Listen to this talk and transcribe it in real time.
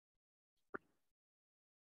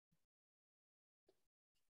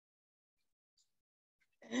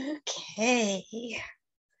Okay.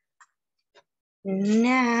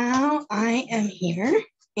 Now I am here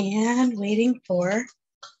and waiting for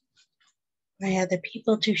my other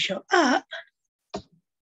people to show up.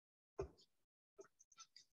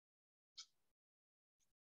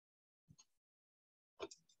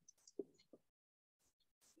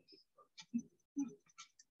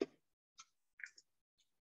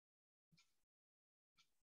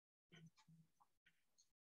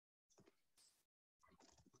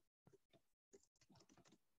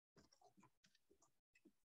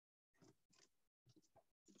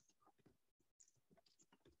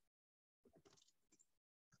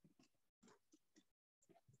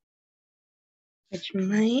 Which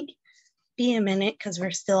might be a minute because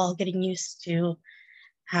we're still all getting used to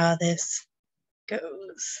how this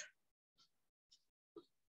goes.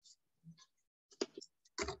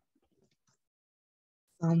 So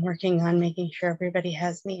I'm working on making sure everybody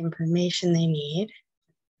has the information they need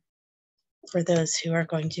for those who are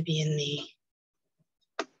going to be in the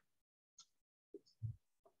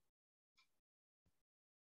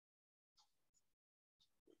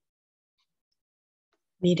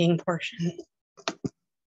meeting portion.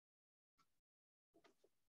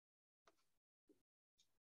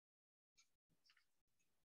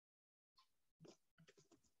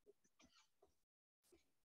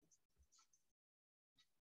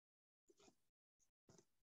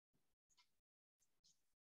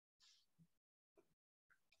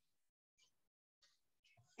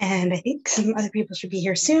 And I think some other people should be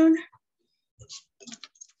here soon.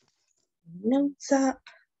 Notes up.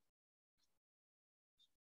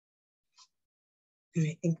 And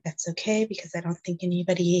I think that's okay because I don't think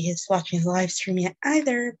anybody is watching the live stream yet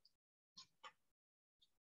either.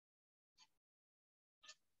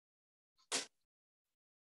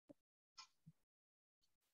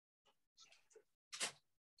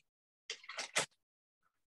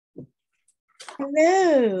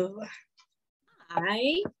 Hello.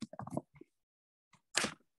 Hi.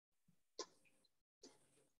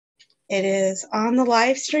 It is on the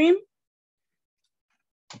live stream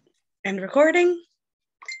and recording.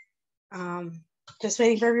 Just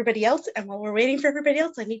waiting for everybody else. And while we're waiting for everybody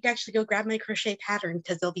else, I need to actually go grab my crochet pattern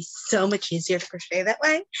because it'll be so much easier to crochet that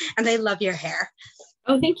way. And I love your hair.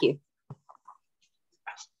 Oh, thank you.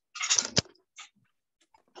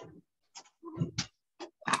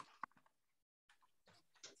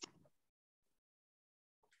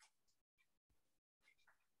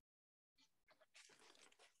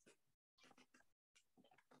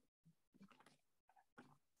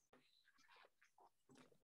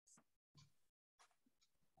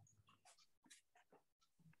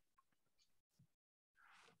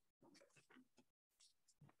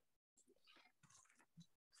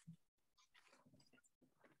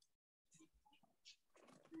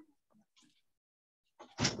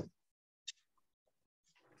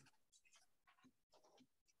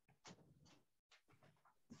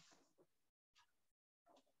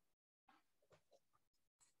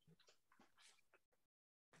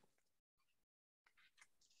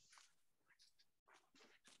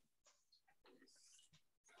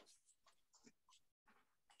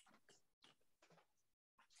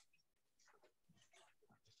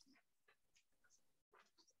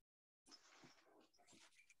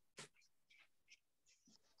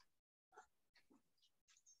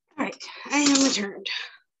 All right, I am returned.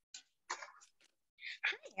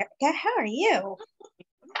 Hi, Erika, how are you?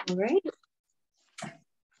 All right.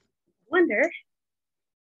 Wonder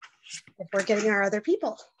if we're getting our other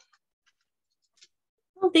people.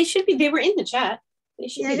 Well, they should be. They were in the chat. They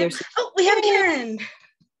should be there. Oh, we have a Karen.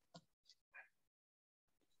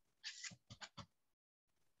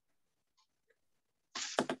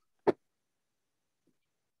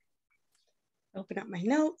 Open up my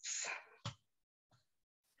notes.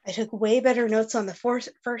 I took way better notes on the forced,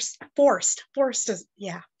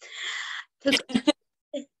 yeah.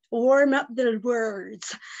 Warm up the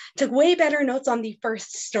words. Took way better notes on the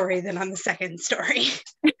first story than on the second story.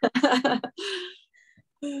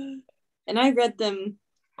 And I read them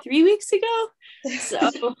 3 weeks ago.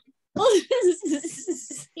 So this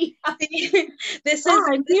is the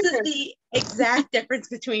exact difference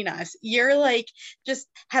between us. You're like just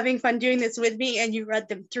having fun doing this with me, and you read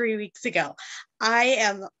them 3 weeks ago. I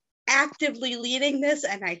am actively leading this,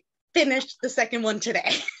 and I finished the second one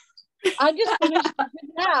today. I just finished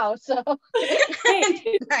now, so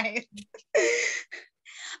nice.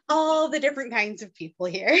 All the different kinds of people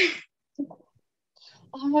here.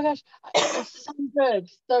 Oh my gosh, it's so good,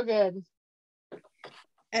 so good.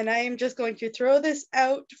 And I am just going to throw this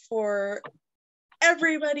out for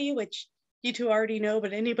everybody, which you two already know,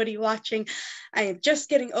 but anybody watching, I am just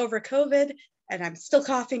getting over COVID. and I'm still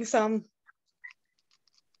coughing some.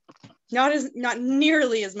 Not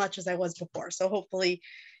nearly as much as I was before. So hopefully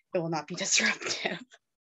it will not be disruptive.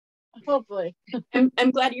 Hopefully.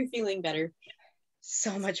 I'm glad you're feeling better.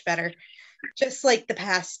 So much better. Just like the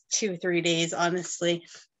past 2-3 days, honestly.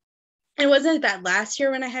 It wasn't bad last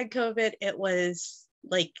year when I had COVID. It was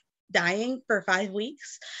like dying for 5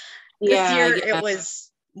 weeks. This year it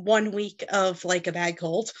was 1 week of like a bad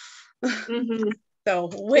cold. Mm-hmm. So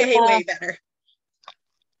way better.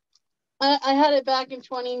 I had it back in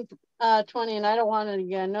 2020 and I don't want it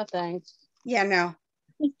again. No thanks. Yeah, no.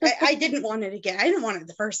 I didn't want it again. I didn't want it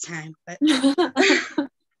the first time, but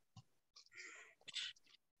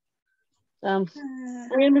I'm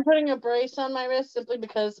gonna be putting a brace on my wrist simply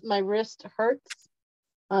because my wrist hurts.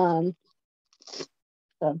 So.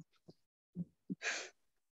 And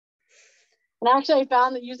actually I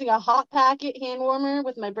found that using a hot packet hand warmer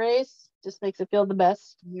with my brace just makes it feel the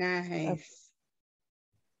best. Nice. So.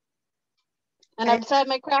 And I've decided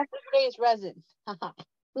my craft today is resin.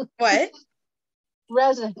 What?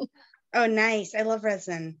 Resin. Oh, nice. I love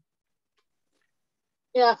resin.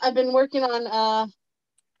 Yeah, I've been working on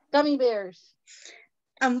gummy bears.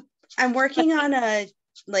 I'm working on a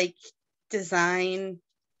like design,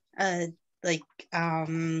 what's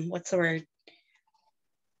the word?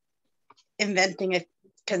 Inventing a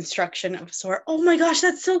construction of sort. Oh my gosh,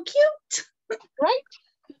 that's so cute. Right?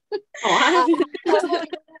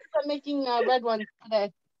 I'm making a red one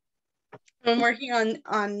today. I'm working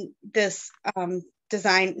on this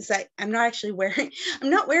design. I'm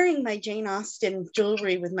not wearing my Jane Austen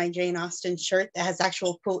jewelry with my Jane Austen shirt that has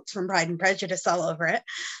actual quotes from Pride and Prejudice all over it.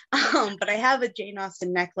 But I have a Jane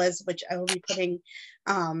Austen necklace, which I will be putting,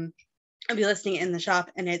 I'll be listing it in the shop,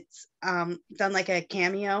 and it's done like a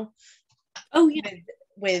cameo. Oh yeah.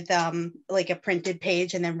 With like a printed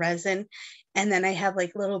page and then resin. And then I have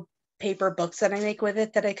like little paper books that I make with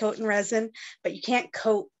it that I coat in resin, but you can't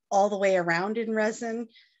coat all the way around in resin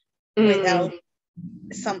without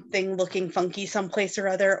something looking funky someplace or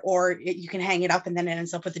other, or you can hang it up and then it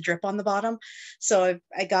ends up with a drip on the bottom. So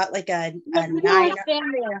I got like a 9.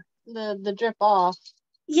 The drip off.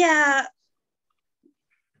 Yeah,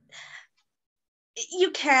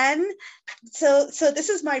 you can. So this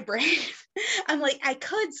is my brain. I'm like, I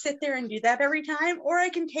could sit there and do that every time, or I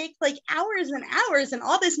can take like hours and hours and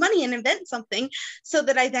all this money and invent something so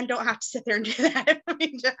that I then don't have to sit there and do that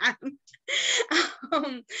every time.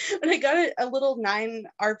 But I got a little 9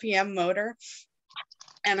 RPM motor,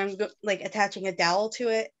 and I'm like attaching a dowel to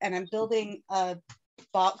it, and I'm building a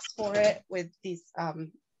box for it with these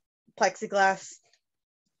plexiglass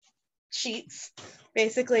sheets,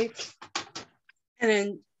 basically. And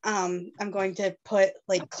then I'm going to put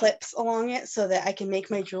like clips along it so that I can make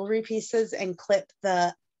my jewelry pieces and clip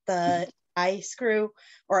the eye screw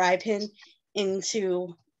or eye pin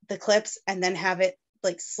into the clips, and then have it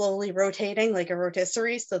like slowly rotating like a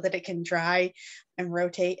rotisserie so that it can dry and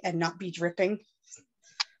rotate and not be dripping.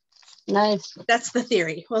 Nice. That's the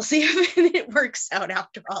theory. We'll see if it works out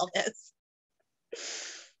after all this.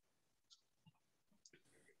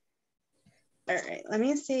 All right, let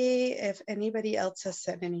me see if anybody else has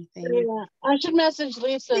said anything. Yeah, I should message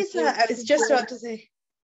Lisa. I was just about to say.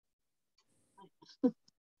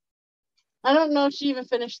 I don't know if she even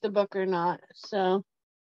finished the book or not, so.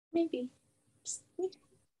 Maybe.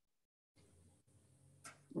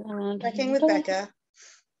 Checking with Becca.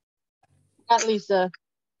 Got Lisa.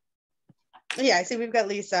 Yeah, I see we've got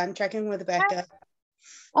Lisa. I'm checking with Becca.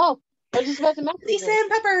 Oh, I was just about to message Lisa her. and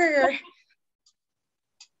Pepper.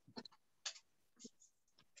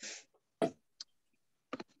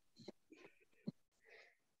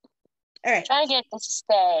 All right. Try to get to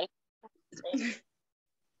stay.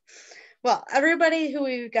 Well, everybody who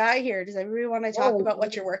we've got here, does everybody want to talk about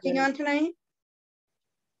what you're working on tonight?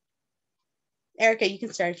 Erika, you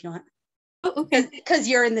can start if you want. Oh, okay. Because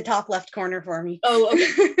you're in the top left corner for me. Oh,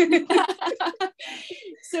 okay.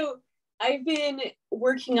 So I've been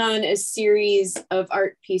working on a series of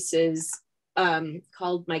art pieces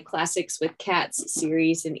called my Classics with Cats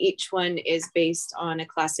series, and each one is based on a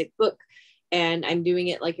classic book, and I'm doing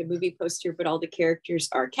it like a movie poster, but all the characters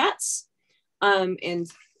are cats. And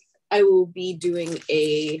I will be doing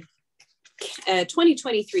a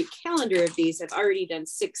 2023 calendar of these. I've already done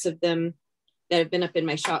 6 of them that have been up in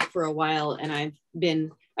my shop for a while, and I'm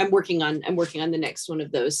working on the next one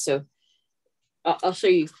of those. So I'll show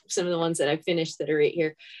you some of the ones that I've finished that are right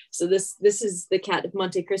here. So this is the Cat of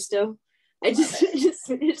Monte Cristo. I just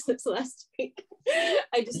finished this last week.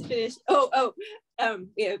 I just finished.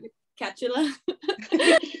 Yeah, Catula.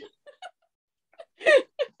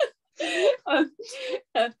 A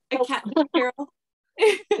cat Carol.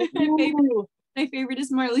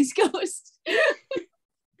 Marley's ghost.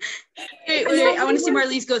 Wait, I want to see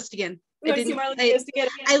Marley's ghost again.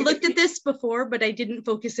 I looked at this before, but I didn't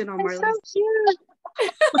focus in on Marley's. So cute. Oh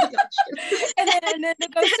my gosh. and then the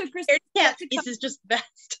ghost of Christmas. Yeah, this is just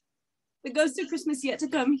best. The ghost of Christmas yet to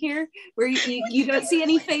come here, where you don't see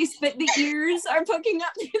any face, but the ears are poking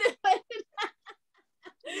up through the hood.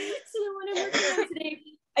 So the one I'm working on today,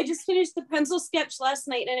 I just finished the pencil sketch last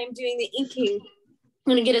night, and I'm doing the inking.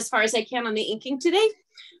 I'm gonna get as far as I can on the inking today,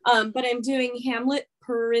 but I'm doing Hamlet,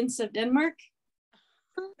 Prince of Denmark.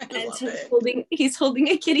 And he's holding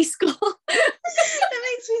a kiddie skull. That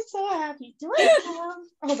makes me so happy. Do I have?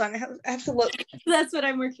 Hold on, I have to look. That's what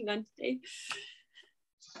I'm working on today.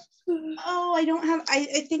 Oh, I don't have.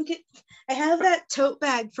 I think I have that tote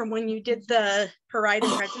bag from when you did the Pride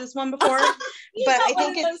and Prejudice one before, but I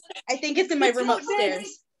think it's in my room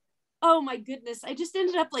upstairs. Oh my goodness! I just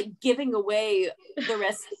ended up like giving away the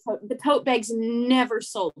rest. The tote bags never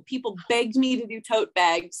sold. People begged me to do tote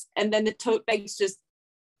bags, and then the tote bags just.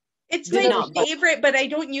 It's my favorite, but I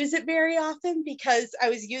don't use it very often because I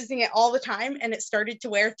was using it all the time and it started to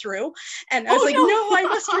wear through. And I was no, I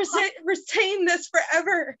must retain this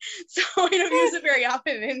forever. So I don't use it very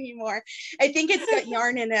often anymore. I think it's got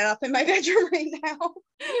yarn in it up in my bedroom right now.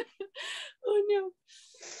 Oh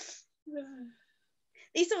no.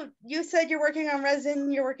 Lisa, you said you're working on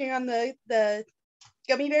resin. You're working on the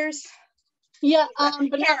gummy bears. Yeah,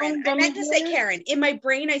 but Karen. I meant to say Karen. In my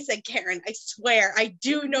brain, I said Karen. I swear, I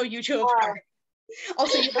do know you two apart.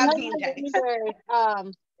 Also, you have name tags. I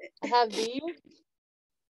have these.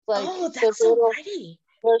 Like, oh, that's so pretty.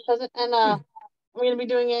 And I'm gonna be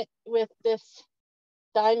doing it with this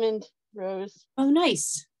diamond rose. Oh,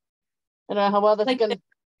 nice. I don't know how well that's gonna.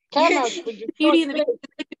 Beauty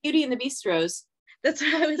and the Beast rose. That's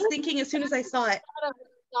what I was thinking as soon as I saw it. I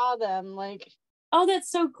saw them like. Oh,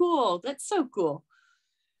 that's so cool. That's so cool.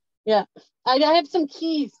 Yeah. I have some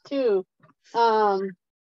keys too. I've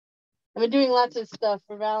been doing lots of stuff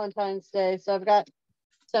for Valentine's Day. So I've got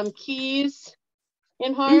some keys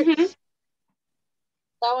in hearts. Mm-hmm.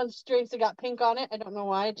 That one's strings that got pink on it. I don't know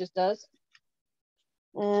why, it just does.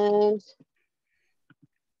 And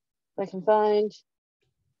if I can find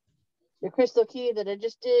the crystal key that I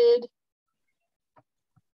just did.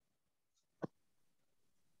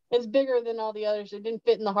 It's bigger than all the others. It didn't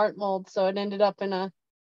fit in the heart mold, so it ended up in a.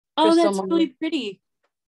 Oh, that's mold. Really pretty.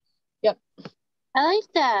 Yep. I like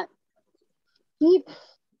that. Yep.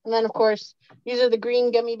 And then, of course, these are the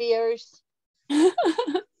green gummy bears. Cute.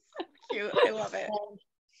 I love it. And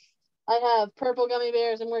I have purple gummy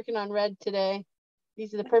bears. I'm working on red today.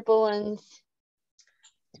 These are the purple ones.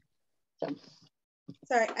 So.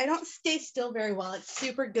 Sorry, I don't stay still very well. It's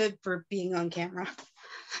super good for being on camera.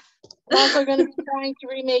 I'm also going to be trying to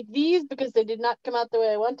remake these because they did not come out the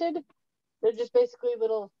way I wanted. They're just basically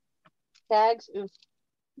little tags. Oof.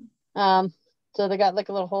 So they got like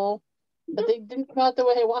a little hole, but they didn't come out the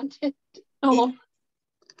way I wanted. Oh,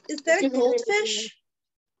 is that a goldfish?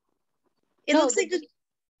 It looks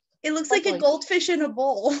like a goldfish in a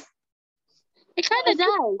bowl. It kind of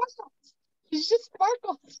does. It's just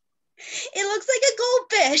sparkles. It looks like a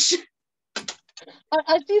goldfish.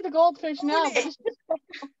 I see the goldfish now, but it's just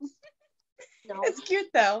sparkles. No. It's cute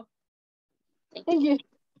though. Thank you.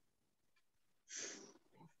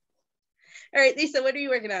 All right, Lisa, what are you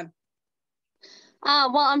working on?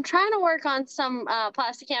 Well, I'm trying to work on some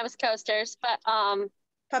plastic canvas coasters, but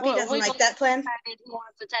Puppy doesn't like that plan. He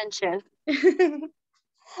wants attention.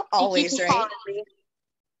 Always, right?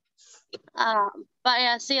 But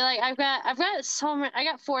yeah, see, like I've got so many. I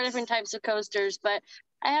got 4 different types of coasters, but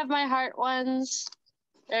I have my heart ones.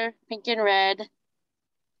 They're pink and red.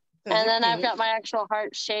 And then I've got my actual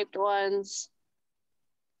heart-shaped ones.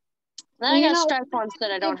 Then I got striped ones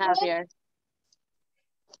that I don't have here.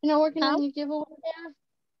 Working on your giveaway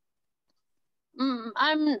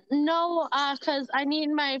there? Because I need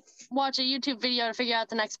watch a YouTube video to figure out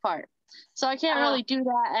the next part. So I can't really do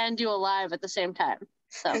that and do a live at the same time.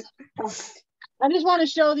 So I just want to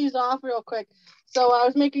show these off real quick. So I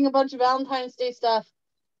was making a bunch of Valentine's Day stuff,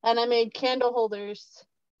 and I made candle holders.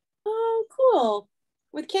 Oh, cool.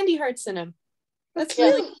 With candy hearts in them. That's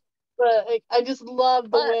really cool. But I just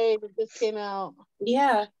love the way that this came out.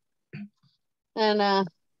 Yeah. And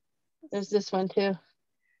there's this one too.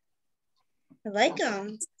 I like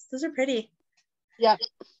them. Those are pretty. Yeah.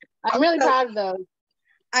 I'm really proud of those.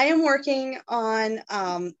 I am working on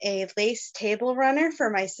a lace table runner for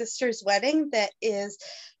my sister's wedding that is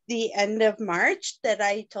the end of March that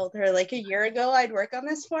I told her like a year ago I'd work on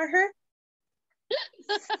this for her.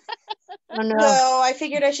 Oh, no. So I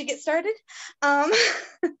figured I should get started. Actually,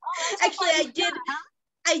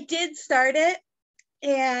 I did start it,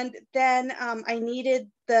 And then I needed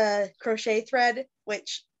the crochet thread,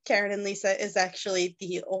 which Karen and Lisa is actually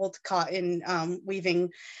the old cotton weaving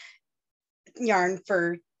yarn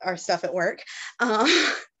for our stuff at work.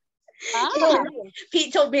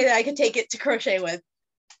 Pete told me that I could take it to crochet with,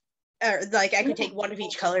 or like I could take one of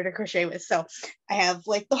each color to crochet with. So I have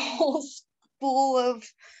like the whole spool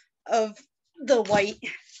of the white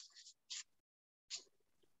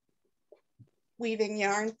weaving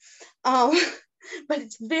yarn. But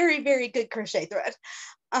it's very, very good crochet thread.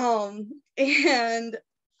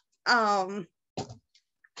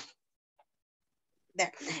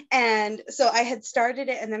 There. And so I had started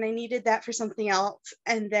it, and then I needed that for something else.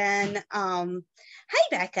 And then, hi,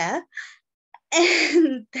 Becca.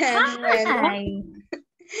 And then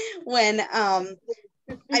when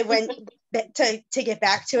I went to get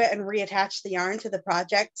back to it and reattach the yarn to the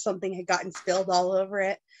project, something had gotten spilled all over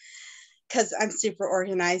it, because I'm super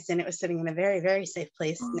organized, and it was sitting in a very, very safe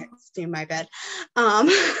place next to my bed.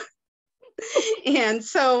 And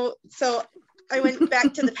so I went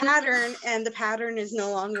back to the pattern, and the pattern is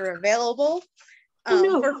no longer available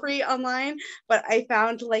for free online, but I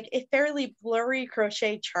found like a fairly blurry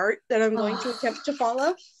crochet chart that I'm going to attempt to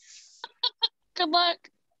follow. Good luck.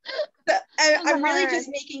 I'm really just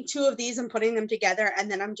making 2 of these and putting them together, and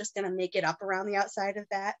then I'm just going to make it up around the outside of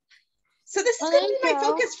that. So this is going to be my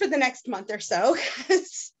focus for the next month or so.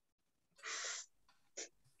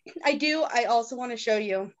 I also want to show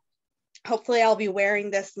you, hopefully I'll be wearing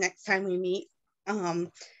this next time we meet.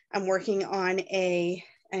 I'm working on I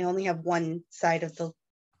only have one side of the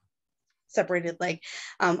separated leg.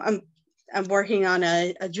 I'm working on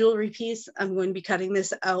a jewelry piece. I'm going to be cutting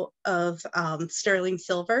this out of sterling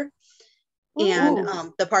silver. Ooh.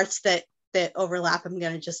 And the parts that overlap, I'm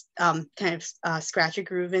going to just kind of scratch a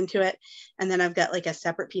groove into it. And then I've got like a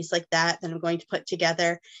separate piece like that I'm going to put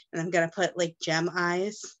together, and I'm going to put like gem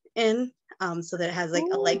eyes in, so that it has like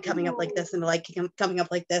a leg coming up like this and a leg coming up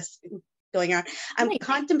like this going on. I'm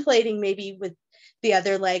contemplating maybe with the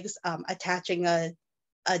other legs attaching a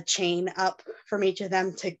chain up from each of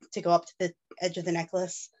them to go up to the edge of the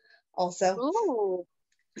necklace also. Ooh.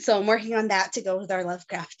 So I'm working on that to go with our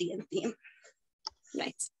Lovecraftian theme.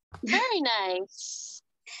 Nice. Very nice.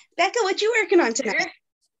 Becca, what you working on tonight?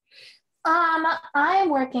 I'm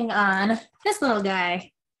working on this little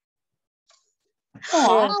guy.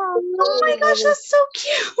 Oh my gosh, that's so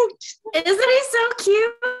cute. Isn't he so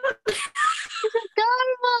cute?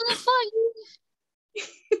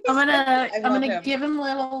 I'm gonna give him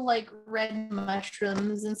little like red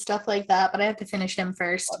mushrooms and stuff like that, but I have to finish him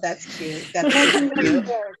first. Oh, that's cute. That's cute.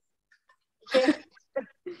 I'm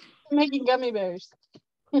making gummy bears.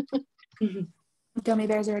 Gummy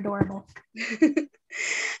bears are adorable.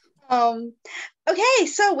 Okay,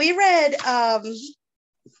 so we read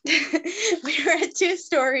 2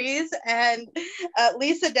 stories, and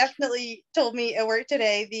Lisa definitely told me at work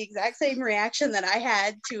today the exact same reaction that I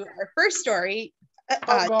had to our first story.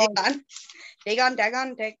 Dagon. I think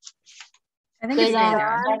Dagon. it's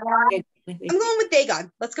Dagon. I'm going with Dagon.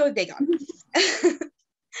 Let's go with Dagon.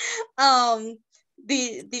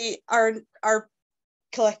 Our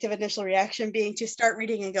collective initial reaction being to start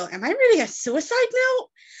reading and go, am I reading a suicide note?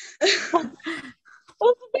 Well,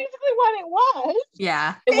 that's basically what it was.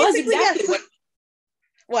 Yeah. It was exactly yes.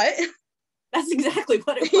 What? That's exactly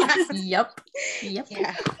what it was. Yep.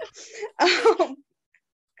 Yeah.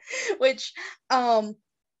 Which I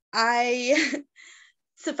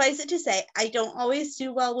suffice it to say, I don't always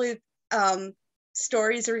do well with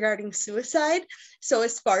stories regarding suicide. So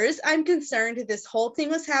as far as I'm concerned, this whole thing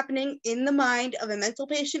was happening in the mind of a mental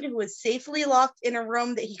patient who was safely locked in a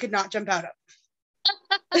room that he could not jump out of.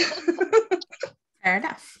 Fair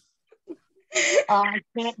enough. I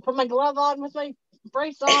can't put my glove on with my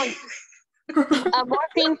brace on. A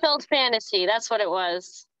morphine-filled fantasy. That's what it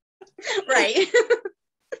was. Right.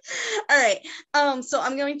 All right. So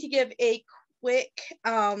I'm going to give a quick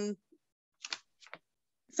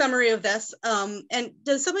summary of this. And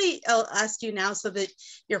does somebody, I'll ask you now so that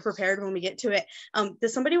you're prepared when we get to it.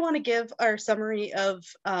 Does somebody want to give our summary of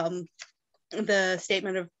the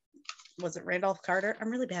statement of, was it Randolph Carter?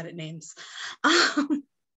 I'm really bad at names. I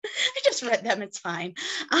just read them, it's fine.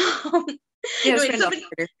 Anyway,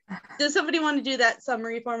 does somebody want to do that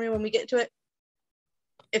summary for me when we get to it?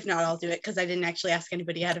 If not, I'll do it because I didn't actually ask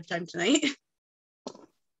anybody ahead of time tonight.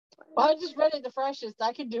 Well, I just read it the freshest.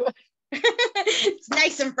 I can do it. It's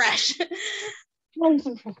nice and fresh. All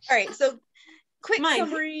right, so quick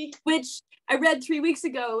summary. Which I read 3 weeks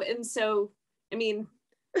ago, and so, I mean,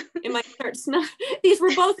 in my charts. These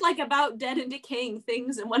were both like about dead and decaying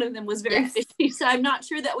things, and one of them was very fishy. So I'm not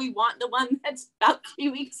sure that we want the one that's about 3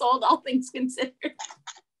 weeks old, all things considered.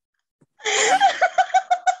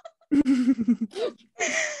 You're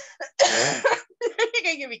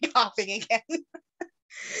gonna get me coughing again.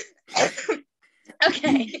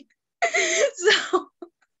 Okay. So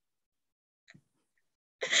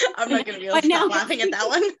I'm not gonna be able to stop laughing at that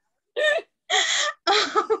one.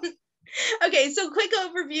 Okay, so quick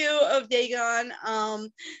overview of Dagon.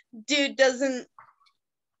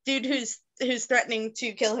 Dude who's threatening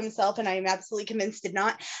to kill himself, and I am absolutely convinced did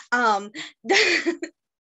not.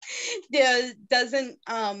 Doesn't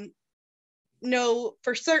know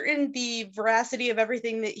for certain the veracity of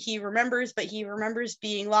everything that he remembers, but he remembers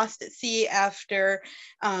being lost at sea after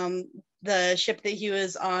the ship that he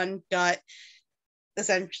was on got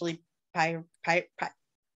essentially pirated.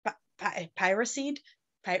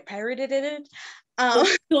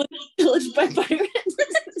 Pillaged by pirates.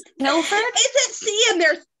 Pilfered? It's at sea and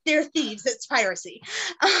they're thieves. It's piracy.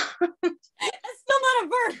 That's still not a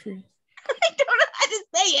verb. I don't know how to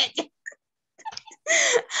say it.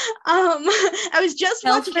 I was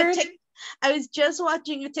just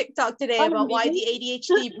watching a TikTok today about why the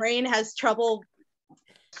ADHD brain has trouble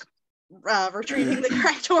retrieving the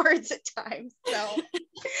correct words at times. So,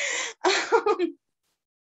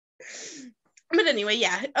 but anyway,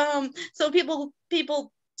 yeah. So people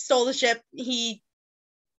stole the ship. He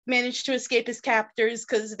managed to escape his captors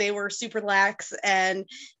because they were super lax, and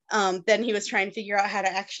then he was trying to figure out how to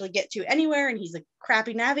actually get to anywhere, and he's a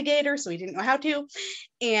crappy navigator, so he didn't know how to.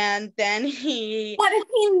 And then what if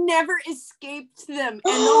he never escaped them and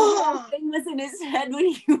the whole thing was in his head when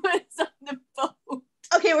he was on the boat?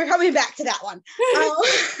 Okay, we're coming back to that one.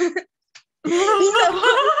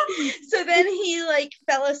 So then he like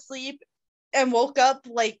fell asleep and woke up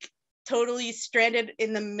like totally stranded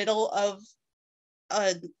in the middle of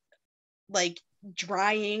like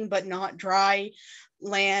drying but not dry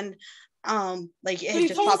land. Like it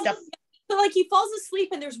just popped up. So like he falls asleep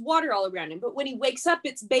and there's water all around him, but when he wakes up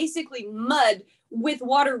it's basically mud with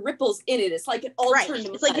water ripples in it. It's like it all turned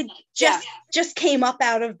to mud. It's like it just came up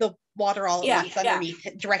out of the water all at once underneath,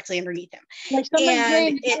 directly underneath him. Like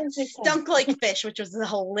and it stunk like fish, which was a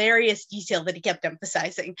hilarious detail that he kept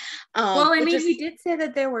emphasizing. Well, I mean, he did say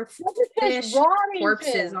that there were fish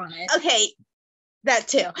corpses on it. Okay, that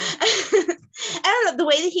too. I don't know, the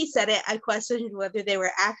way that he said it, I questioned whether they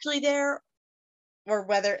were actually there or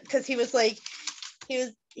whether, because he was like,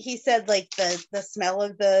 he said like the smell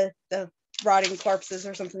of the rotting corpses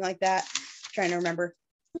or something like that. I'm trying to remember.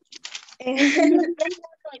 And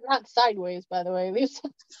like not sideways, by the way.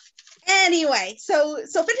 Anyway, so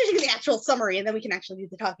finishing the actual summary, and then we can actually do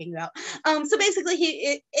the talking about. So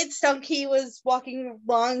basically, it stunk. He was walking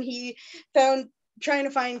along. He trying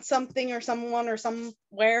to find something or someone or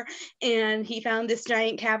somewhere, and he found this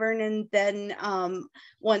giant cavern. And then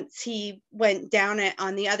once he went down it,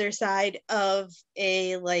 on the other side of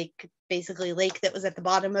a like basically lake that was at the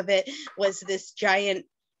bottom of it was this giant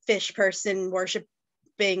fish person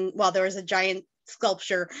worshiping, while there was a giant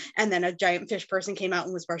sculpture, and then a giant fish person came out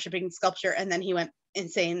and was worshiping the sculpture, and then he went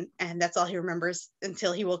insane, and that's all he remembers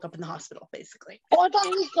until he woke up in the hospital, basically. Oh, I thought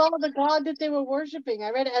he saw the god that they were worshiping.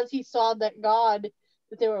 I read it as he saw that god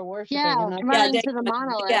that they were worshiping. Into the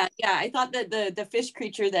monolith. Yeah, I thought that the fish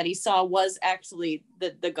creature that he saw was actually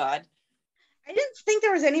the god. I didn't think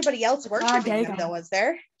there was anybody else worshiping him, though, was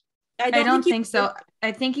there? I don't think so.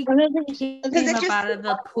 I think he came up out of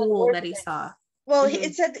the pool that he saw. Well,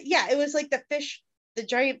 it said, it was like the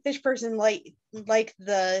giant fish person, like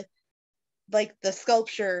the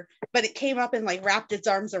sculpture, but it came up and like wrapped its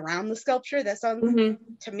arms around the sculpture. That sounds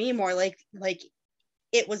to me more like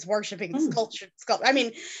it was worshiping the sculpture. I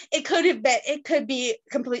mean, it could be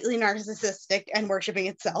completely narcissistic and worshiping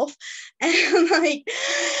itself, and like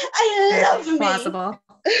I love me. Possible.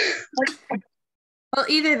 Well,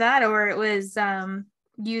 either that or it was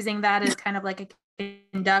using that as kind of like a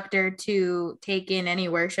conductor to take in any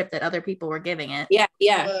worship that other people were giving it. Yeah.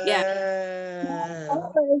 It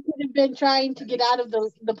could have been trying to get out of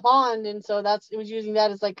the pond, and so it was using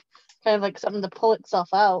that as like kind of like something to pull itself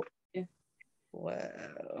out. Yeah. Wow.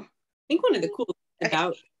 I think one of the cool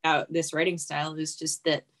things about this writing style is just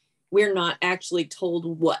that we're not actually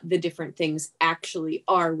told what the different things actually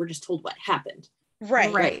are. We're just told what happened.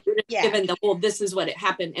 Right. We're just given the whole, this is what it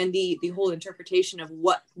happened, and the whole interpretation of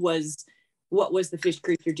what was the fish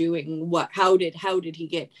creature doing, how did he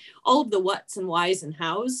get all of the whats and whys and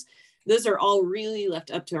hows. Those are all really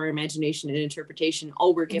left up to our imagination and interpretation.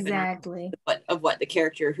 All we're given exactly of what the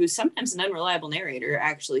character, who's sometimes an unreliable narrator,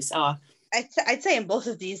 actually saw. I'd say in both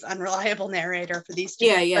of these, unreliable narrator for these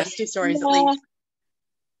first two stories at least.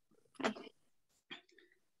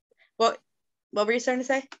 What were you starting to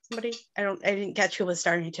say? Somebody? I didn't catch who was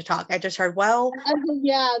starting to talk. I just heard, well.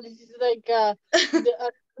 Yeah, this is like the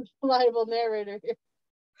unreliable narrator here.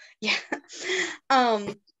 Yeah.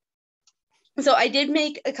 So I did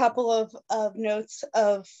make a couple of notes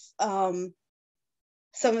of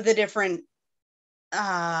some of the different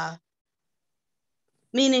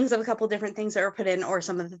meanings of a couple different things that were put in, or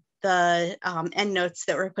some of the end notes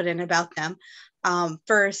that were put in about them.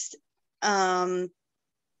 First,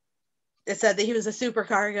 it said that he was a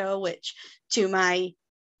supercargo, which to my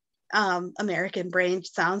American brain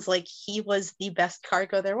sounds like he was the best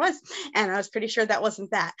cargo there was, and I was pretty sure that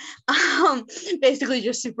wasn't that. Basically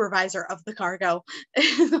just supervisor of the cargo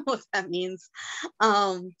is what that means,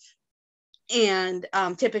 and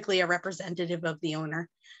typically a representative of the owner.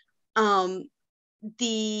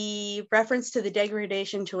 The reference to the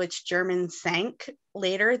degradation to which Jermyn sank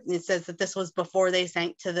later, it says that this was before they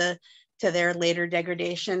sank to their later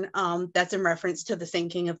degradation. That's in reference to the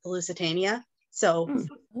sinking of the Lusitania. So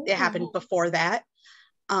it happened before that.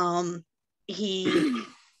 It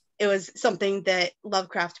was something that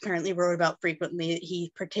Lovecraft apparently wrote about frequently.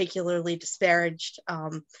 He particularly disparaged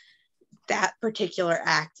that particular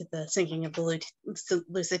act, the sinking of the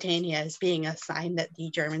Lusitania, as being a sign that the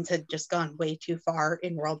Germans had just gone way too far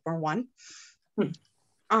in World War I.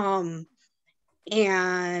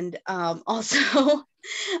 And also,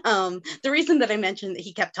 the reason that I mentioned that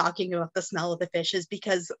he kept talking about the smell of the fish is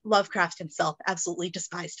because Lovecraft himself absolutely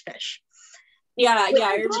despised fish. Yeah.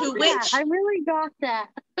 I really got that.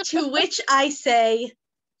 To which I say,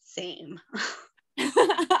 same.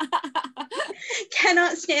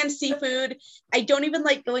 Cannot stand seafood. I don't even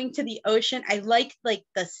like going to the ocean. I like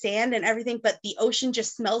the sand and everything, but the ocean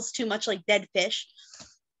just smells too much like dead fish.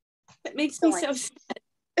 It makes me so sad.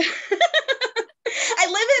 I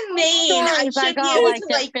live in Maine. I should be able to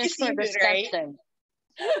like fish seafood, right?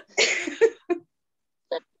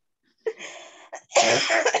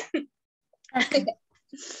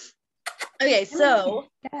 Okay, so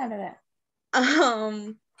get out of that.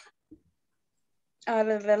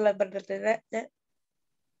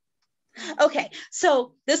 Okay,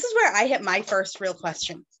 so this is where I hit my first real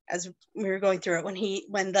question as we were going through it,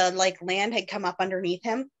 when the land had come up underneath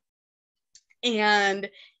him, and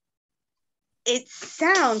it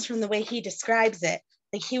sounds from the way he describes it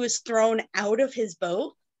like he was thrown out of his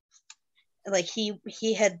boat, like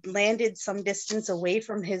he had landed some distance away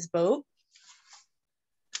from his boat,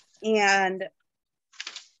 and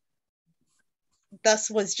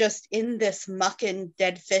thus was just in this muck and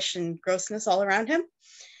dead fish and grossness all around him.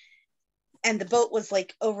 And the boat was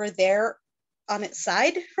over there on its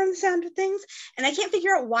side from the sound of things. And I can't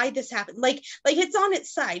figure out why this happened. Like it's on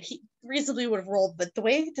its side. He reasonably would have rolled, but the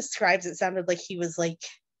way he describes it sounded like he was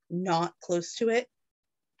not close to it.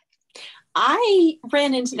 I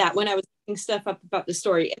ran into that when I was looking stuff up about the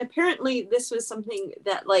story. And apparently this was something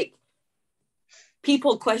that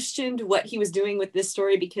people questioned what he was doing with this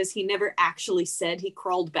story, because he never actually said he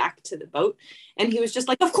crawled back to the boat. And he was just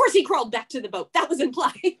of course he crawled back to the boat. That was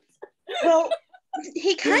implied. Well,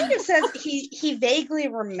 he kind of says he vaguely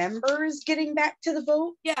remembers getting back to the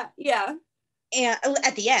boat. Yeah. And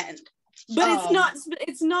at the end. But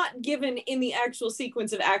it's not given in the actual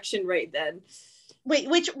sequence of action right then. Wait,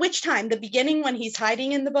 which time? The beginning, when he's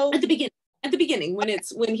hiding in the boat? At the beginning, when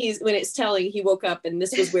it's telling he woke up and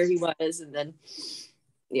this was where he was, and then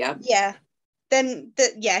yeah. Then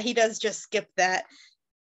he does just skip that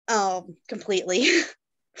completely.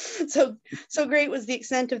 So great was the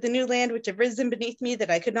extent of the new land which had risen beneath me that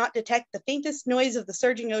I could not detect the faintest noise of the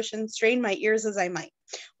surging ocean, strain my ears as I might,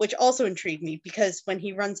 which also intrigued me, because when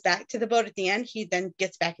he runs back to the boat at the end, he then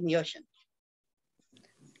gets back in the ocean.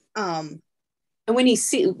 And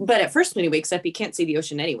but at first when he wakes up, he can't see the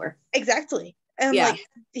ocean anywhere. Exactly. And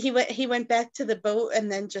he went back to the boat and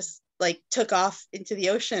then just took off into the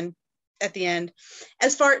ocean at the end,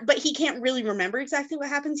 but he can't really remember exactly what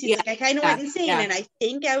happens. He's I kind of went insane, and I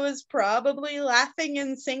think I was probably laughing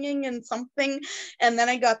and singing and something, and then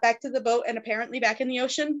I got back to the boat and apparently back in the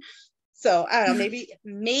ocean. So I don't know,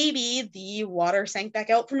 maybe the water sank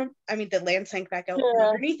back out from him. I mean, the land sank back out from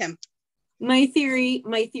underneath him. My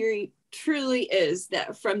theory truly is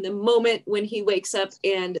that from the moment when he wakes up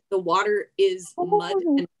and the water is mud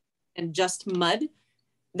and just mud,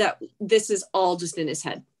 that this is all just in his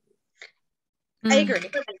head. I agree.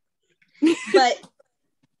 But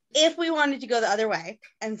if we wanted to go the other way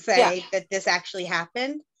and say that this actually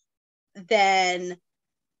happened, then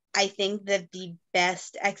I think that the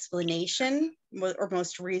best explanation or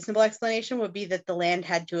most reasonable explanation would be that the land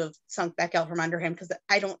had to have sunk back out from under him, because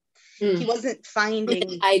he wasn't finding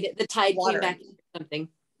the tide water. came back in or something.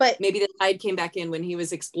 But maybe the tide came back in when he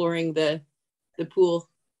was exploring the pool.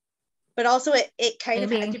 But also it kind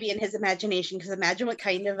of had to be in his imagination, because imagine what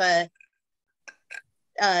kind of a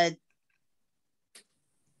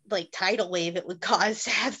like tidal wave it would cause to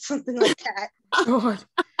have something like that. God.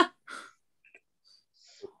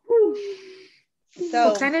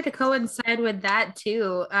 So kind of to coincide with that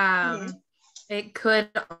too, it could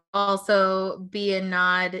also be a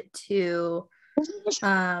nod to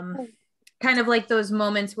kind of like those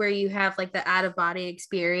moments where you have like the out-of-body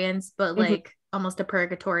experience, but like almost a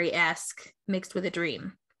purgatory-esque mixed with a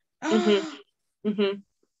dream.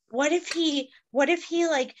 What if he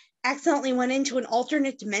like accidentally went into an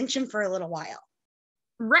alternate dimension for a little while?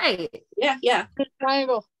 Right. Yeah.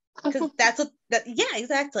 Triangle. Because that's what that, yeah,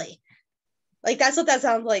 exactly. Like that's what that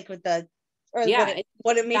sounds like with the, or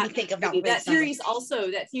what it made me think of. That theory's also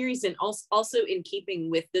in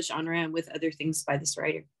keeping with the genre and with other things by this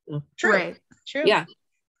writer. So. True. Right. True. Yeah.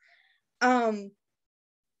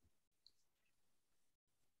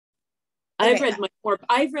 I've read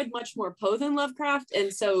much more Poe than Lovecraft,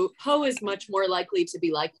 and so Poe is much more likely to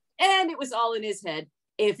be like, and it was all in his head,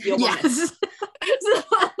 if you want it.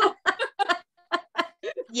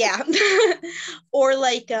 Yeah. Or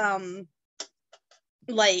like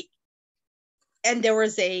and there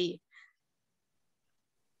was a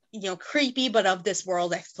creepy but of this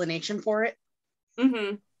world explanation for it.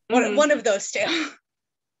 One of those two.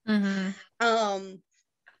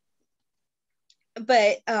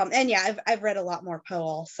 But and yeah, I've read a lot more Poe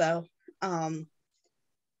also.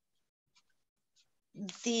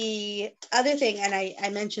 The other thing, and I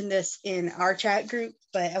mentioned this in our chat group,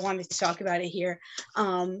 but I wanted to talk about it here.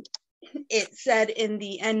 It said in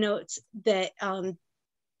the endnotes that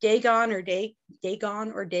Dagon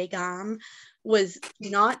was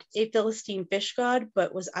not a Philistine fish god,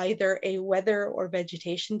 but was either a weather or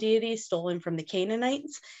vegetation deity stolen from the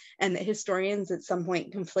Canaanites, and that historians at some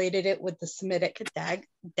point conflated it with the Semitic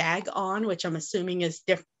Dagon, which I'm assuming is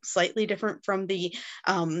slightly different from the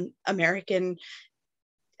American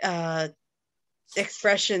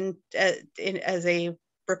expression as a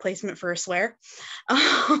replacement for a swear.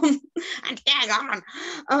 Dagon.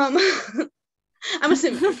 I'm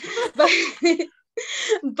assuming,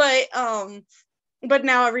 but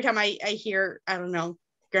now every time I hear, I don't know,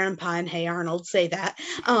 Grandpa and Hey Arnold say that,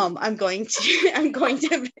 I'm going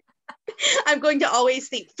to always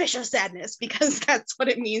think fish of sadness, because that's what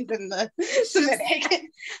it means in the Semitic.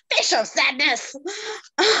 Fish of sadness.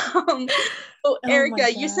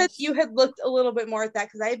 Erika, you said you had looked a little bit more at that,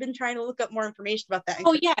 because I had been trying to look up more information about that.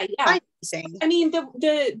 Oh yeah. I mean,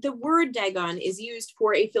 the word Dagon is used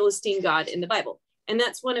for a Philistine god in the Bible, and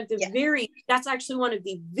that's one of the that's actually one of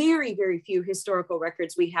the very, very few historical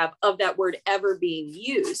records we have of that word ever being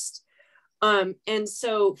used. And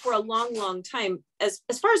so for a long time, as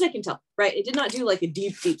far as I can tell, right, I did not do like a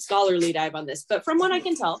deep scholarly dive on this, but from what I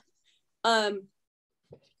can tell, the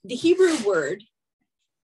Hebrew word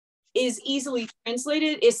is easily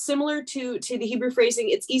translated, is similar to the Hebrew phrasing.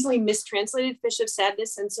 It's easily mistranslated, fish of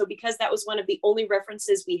sadness. And so because that was one of the only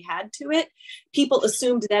references we had to it, people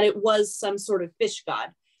assumed that it was some sort of fish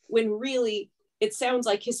god, when really it sounds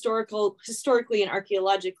like historically and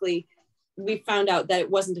archaeologically, we found out that it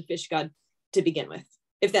wasn't a fish god to begin with,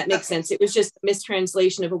 if that makes sense. It was just a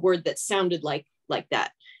mistranslation of a word that sounded like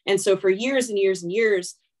that. And so for years and years and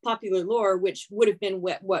years, popular lore, which would have been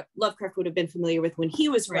what Lovecraft would have been familiar with when he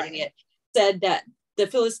was writing it, said that the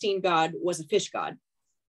Philistine god was a fish god.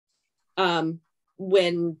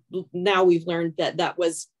 When now we've learned that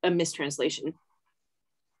was a mistranslation.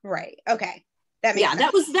 Right. Okay. That makes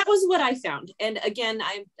sense. that was what I found. And again,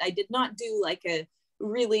 I did not do like a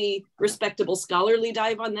really respectable scholarly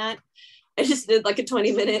dive on that. I just did like a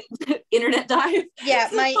 20-minute internet dive. Yeah,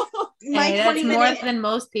 my 20 more than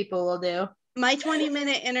most people will do. My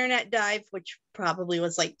 20-minute internet dive, which probably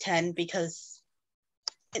was like 10, because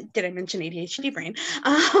did I mention ADHD brain?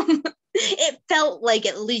 It felt like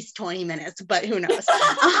at least 20 minutes, but who knows?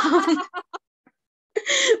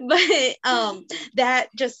 But that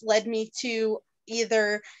just led me to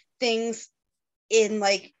either things in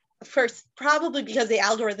like, first, probably because the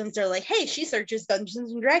algorithms are like, hey, she searches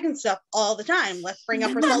Dungeons and Dragons stuff all the time. Let's bring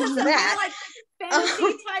up results to that. Like fantasy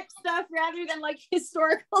type stuff rather than like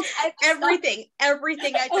historical type everything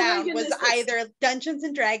I Oh found was either Dungeons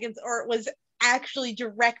and Dragons, or it was actually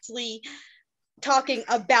directly talking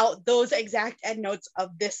about those exact endnotes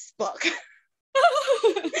of this book.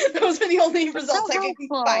 Those were the only results I could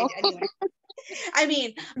find anyway. I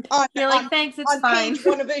mean, you're like, thanks, it's on fine. page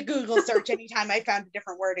 1 of a Google search, anytime I found a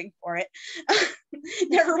different wording for it.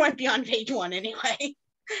 Never went beyond page 1 anyway.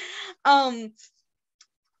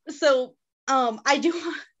 So I do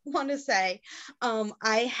want to say,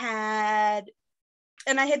 I had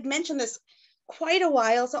mentioned this quite a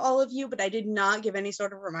while to all of you, but I did not give any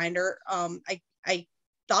sort of reminder. I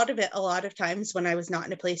thought of it a lot of times when I was not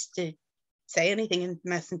in a place to say anything in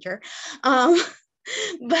Messenger.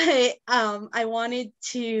 But I wanted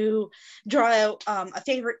to draw out a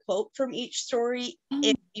favorite quote from each story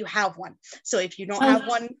if you have one. So if you don't have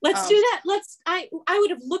one, let's do that. I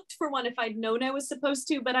would have looked for one if I'd known I was supposed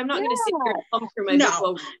to, but I'm not going to sit here and come through my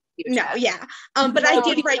book. But I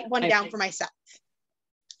did write one down for myself.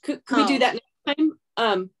 Could we do that next time?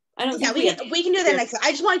 I don't think we can do that next time.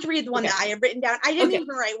 I just wanted to read the one that I have written down. I didn't even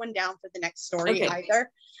write one down for the next story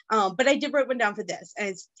either. But I did write one down for this,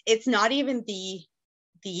 and it's not even the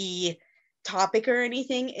topic or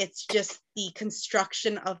anything. It's just the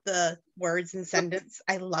construction of the words and sentence.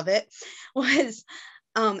 I love it. Was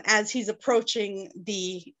as he's approaching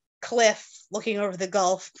the cliff, looking over the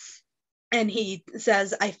gulf, and he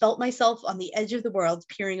says, "I felt myself on the edge of the world,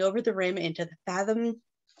 peering over the rim into the fathom."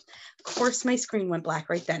 Of course, my screen went black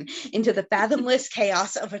right then. Into the fathomless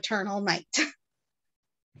chaos of eternal night.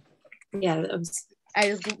 Yeah, that was... I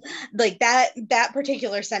just like that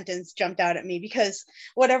particular sentence jumped out at me, because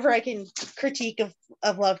whatever I can critique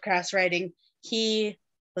of Lovecraft's writing, he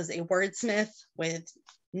was a wordsmith with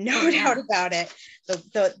no doubt about it.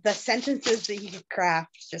 The sentences that he could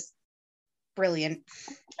craft, just brilliant.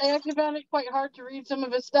 I actually found it quite hard to read some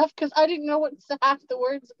of his stuff because I didn't know what half the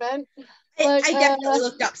words meant. Like, I definitely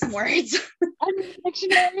looked up some words. I'm in the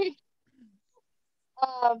dictionary.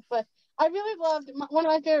 But I really loved, one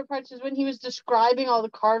of my favorite parts is when he was describing all the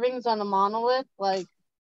carvings on the monolith. Like,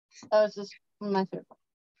 that was just my favorite part.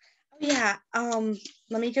 Yeah.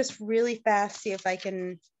 Let me just really fast see if I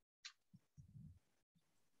can.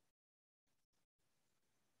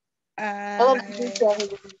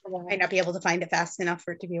 Might not be able to find it fast enough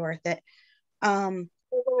for it to be worth it. It's only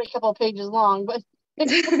a couple of pages long, but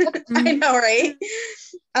I know, right?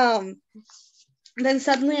 Then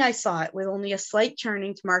suddenly I saw it with only a slight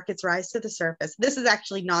churning to mark its rise to the surface. This is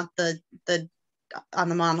actually not the on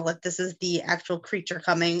the monolith. This is the actual creature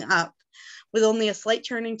coming up. With only a slight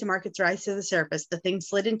churning to mark its rise to the surface, the thing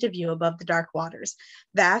slid into view above the dark waters.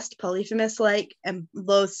 Vast, Polyphemus-like, and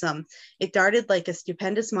loathsome, it darted like a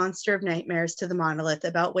stupendous monster of nightmares to the monolith,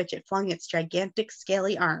 about which it flung its gigantic,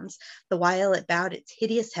 scaly arms, the while it bowed its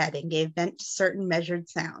hideous head and gave vent to certain measured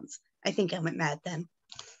sounds. I think I went mad then.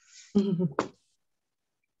 It's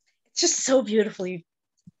just so beautifully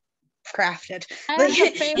crafted. Like,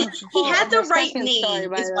 he had the right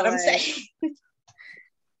name, is what I'm saying.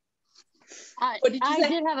 I did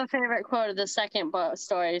have a favorite quote of the second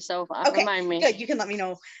story, so remind me. Good. You can let me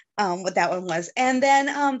know what that one was. And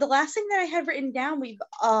then the last thing that I had written down, we've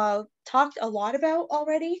talked a lot about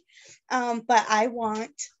already, but I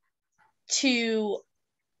want to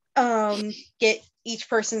get each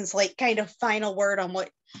person's like kind of final word on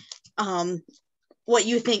what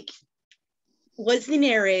you think. Was the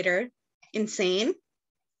narrator insane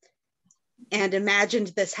and imagined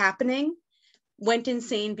this happening, went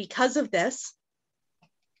insane because of this,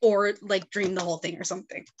 or like dreamed the whole thing or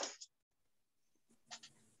something?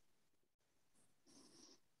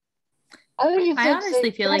 I honestly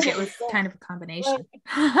feel like it was kind of a combination.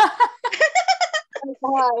 He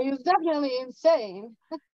was definitely insane.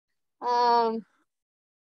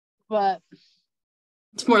 But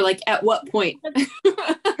it's more like, at what point?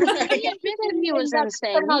 He admitted he was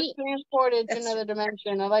insane. He transported to another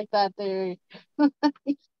dimension. I like that theory.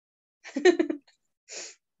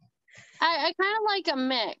 I kind of like a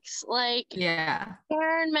mix. Like, yeah.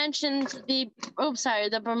 Aaron mentioned the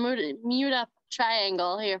Bermuda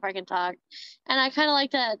Triangle, here if I can talk, and I kind of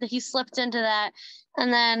like that he slipped into that,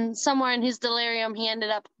 and then somewhere in his delirium he ended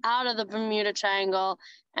up out of the Bermuda Triangle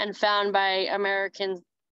and found by American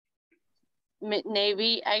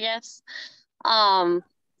Navy, I guess,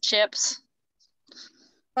 ships.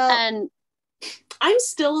 Well, and I'm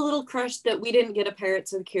still a little crushed that we didn't get a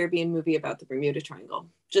Pirates of the Caribbean movie about the Bermuda Triangle.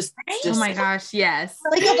 Just oh my gosh, yes.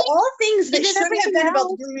 Like, of all things that should have been about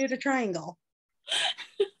the Bermuda Triangle,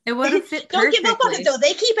 it would have fit Don't perfectly. give up on it though.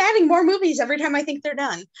 They keep adding more movies every time I think they're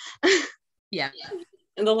done. Yeah.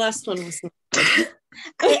 And the last one was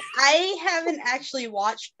I haven't actually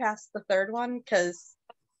watched past the third one because,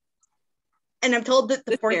 and I'm told that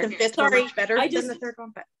the fourth and fifth are much better than the third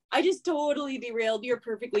one. But I just totally derailed your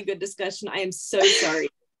perfectly good discussion. I am so sorry.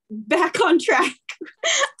 Back on track.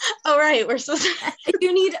 All right, we're supposed to... I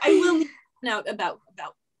will need to out about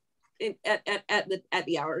at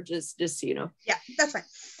the hour, just so you know. Yeah, that's fine.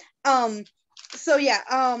 So yeah,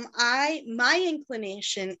 my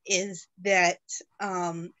inclination is that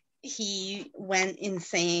he went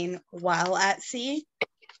insane while at sea,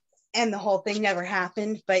 and the whole thing never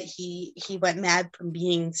happened, but he went mad from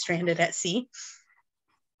being stranded at sea.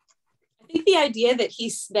 I think the idea that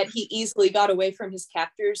he easily got away from his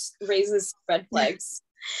captors raises red flags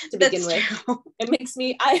to begin with. True. It makes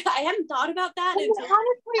me I hadn't thought about that until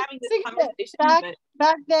having this conversation.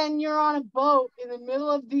 Back then you're on a boat in the middle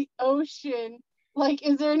of the ocean. Like,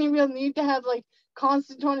 is there any real need to have like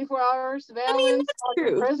constant 24-hour surveillance? I mean, that's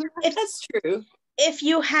true. That's true. If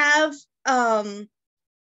you have you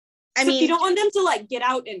don't want them to like get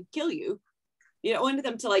out and kill you. You don't want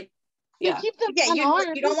them to like you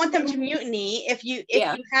don't want them to mutiny. If you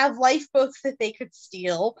have lifeboats that they could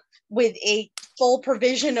steal with a full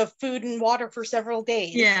provision of food and water for several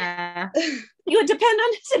days. Yeah. You would depend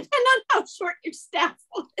on how short your staff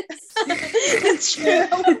was. That's true.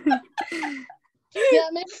 Yeah,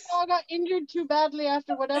 maybe they all got injured too badly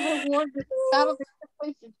after whatever war the battle took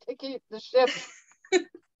place to take the ship.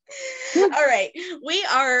 All right, we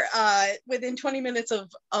are within 20 minutes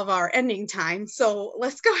of our ending time, so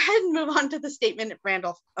let's go ahead and move on to the statement of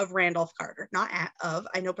Randolph Carter, not of.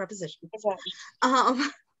 I know prepositions. All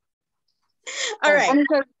right.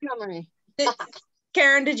 Summary.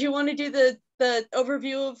 Karen, did you want to do the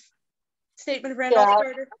overview of statement of Randolph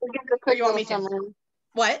Carter? Or you want me to?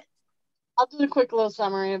 What? I'll do a quick little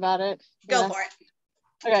summary about it. Go for it.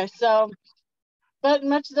 Okay, so, but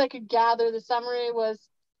much as I could gather, the summary was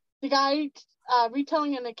the guy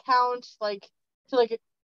retelling an account,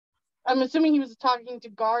 I'm assuming he was talking to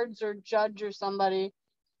guards or judge or somebody,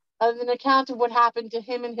 an account of what happened to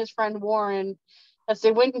him and his friend Warren as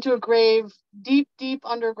they went into a grave deep, deep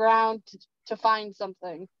underground to find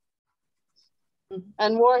something. Mm-hmm.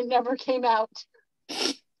 And Warren never came out.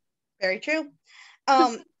 Very true.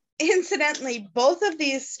 Incidentally, both of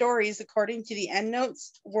these stories, according to the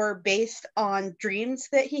endnotes, were based on dreams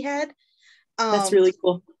that he had. That's really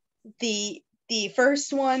cool. The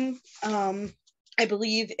first one, I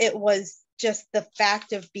believe it was just the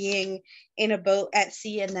fact of being in a boat at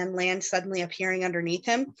sea and then land suddenly appearing underneath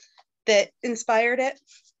him that inspired it.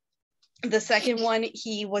 The second one,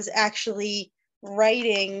 he was actually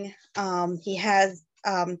writing. He has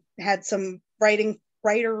had some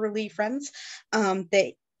writerly friends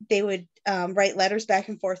that they would write letters back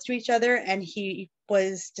and forth to each other, and he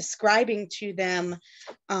was describing to them,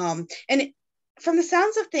 from the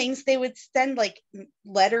sounds of things, they would send like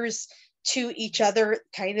letters to each other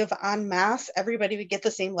kind of en masse. Everybody would get the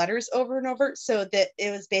same letters over and over, so that it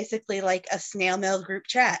was basically like a snail mail group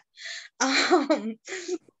chat. And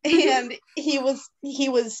he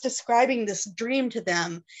was describing this dream to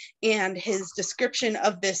them, and his description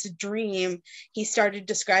of this dream, he started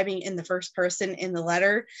describing in the first person in the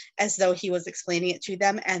letter as though he was explaining it to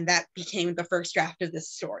them, and that became the first draft of this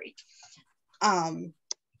story.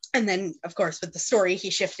 And then, of course, with the story, he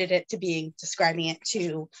shifted it to describing it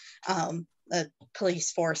to the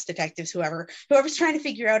police force, detectives, whoever's trying to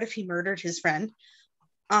figure out if he murdered his friend.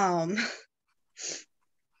 Other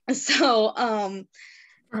than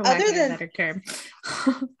a better term.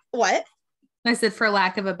 What? I said for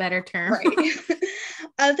lack of a better term. Right.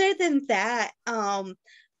 Other than that, I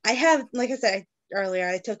have, like I said earlier,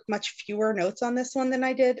 I took much fewer notes on this one than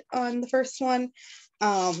I did on the first one.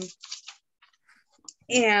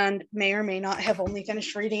 And may or may not have only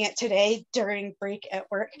finished reading it today during break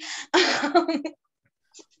at work.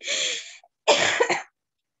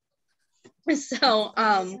 So,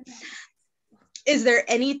 is there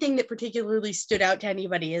anything that particularly stood out to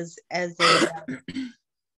anybody as an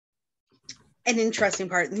interesting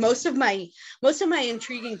part? Most of my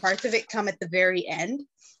intriguing parts of it come at the very end.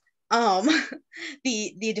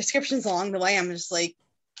 The descriptions along the way, I'm just like,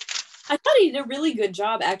 I thought he did a really good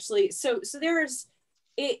job, actually. So there's.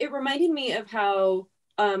 It reminded me of how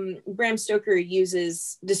Bram Stoker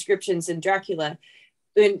uses descriptions in Dracula.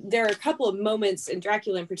 And there are a couple of moments in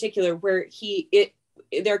Dracula in particular where there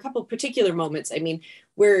are a couple of particular moments,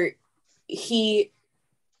 where he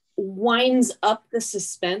winds up the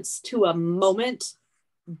suspense to a moment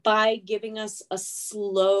by giving us a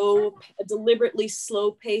deliberately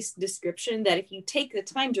slow-paced description that if you take the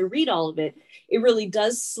time to read all of it, it really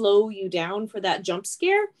does slow you down for that jump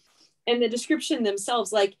scare. And the description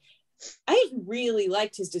themselves, like, I really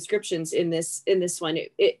liked his descriptions in this one.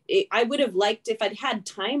 I would have liked, if I'd had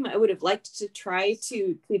time, I would have liked to try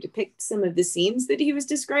to depict some of the scenes that he was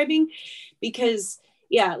describing, because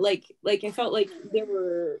like I felt like there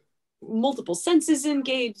were multiple senses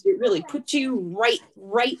engaged. It really put you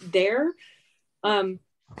right there.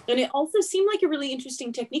 And it also seemed like a really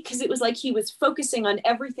interesting technique because it was like he was focusing on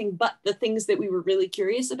everything but the things that we were really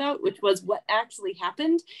curious about, which was what actually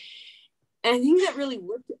happened. And I think that really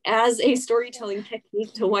worked as a storytelling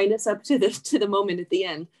technique to wind us up to the moment at the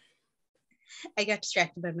end. I got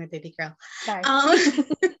distracted by my baby girl. Sorry.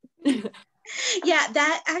 Yeah,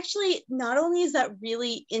 that actually, not only is that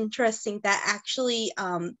really interesting, that actually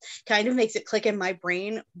kind of makes it click in my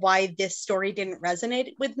brain why this story didn't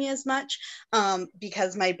resonate with me as much,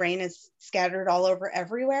 because my brain is scattered all over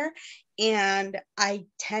everywhere, and I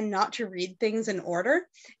tend not to read things in order.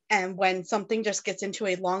 And when something just gets into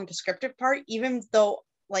a long descriptive part, even though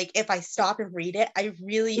like if I stop and read it, I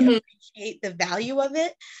really appreciate the value of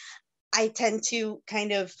it, I tend to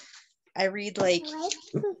kind of, I read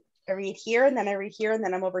here, and then I read here, and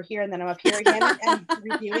then I'm over here, and then I'm up here again, and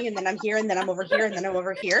reviewing, and then I'm here, and then I'm over here, and then I'm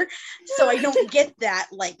over here. So I don't get that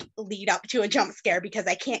like lead up to a jump scare because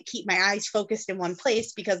I can't keep my eyes focused in one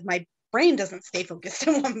place because my brain doesn't stay focused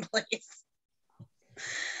in one place.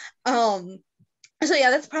 So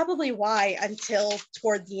yeah, that's probably why until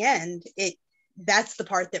toward the end, that's the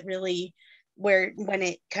part that really when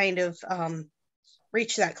it kind of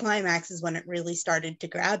reached that climax is when it really started to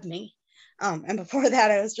grab me. And before that,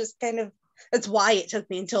 I was just kind of, that's why it took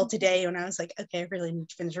me until today when I was like, okay, I really need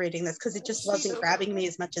to finish reading this because it just wasn't grabbing me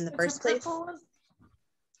as much in the first place.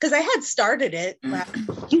 Because I had started it last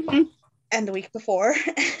and the week before.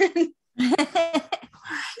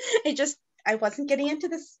 I wasn't getting into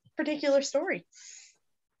this particular story.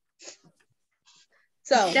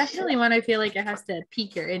 So definitely one I feel like it has to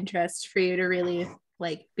pique your interest for you to really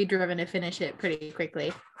like be driven to finish it pretty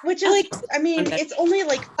quickly. Which like, I mean, it's only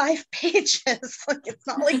like 5 pages. Like it's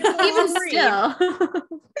not like even still.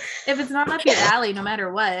 If it's not up your alley, no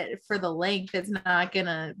matter what, for the length, it's not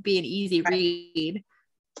gonna be an easy read.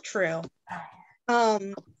 True.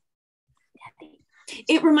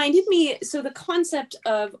 It reminded me, so the concept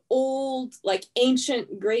of old, like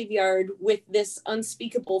ancient graveyard with this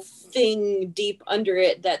unspeakable thing deep under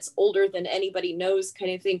it that's older than anybody knows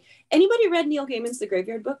kind of thing. Anybody read Neil Gaiman's The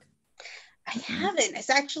Graveyard Book? I haven't. It's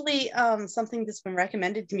actually something that's been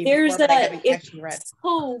recommended to me before, but I haven't actually read.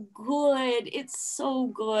 So good. It's so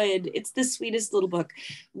good. It's the sweetest little book.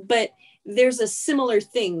 But there's a similar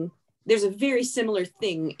thing. There's a very similar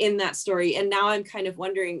thing in that story. And now I'm kind of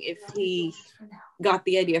wondering if he got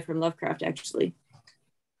the idea from Lovecraft, actually.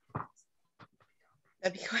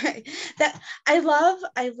 That'd be great. That I love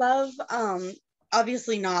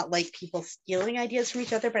obviously not like people stealing ideas from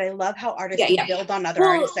each other, but I love how artists build on other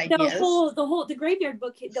artists' ideas. The Graveyard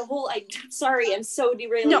Book, sorry, I'm so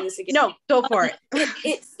derailing this again. No, go for it.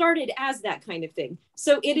 It started as that kind of thing.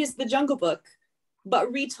 So it is the Jungle Book,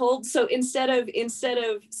 but retold. So instead of in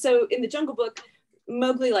the Jungle Book,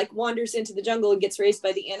 Mowgli like wanders into the jungle and gets raised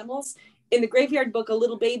by the animals. In the Graveyard Book, a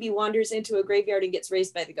little baby wanders into a graveyard and gets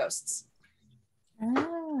raised by the ghosts.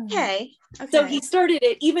 Okay. So he started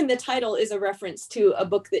it. Even the title is a reference to a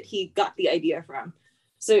book that he got the idea from.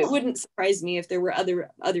 So it wouldn't surprise me if there were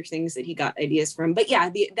other things that he got ideas from. But yeah,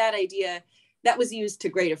 that idea that was used to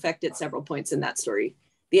great effect at several points in that story.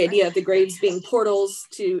 The idea of the graves being portals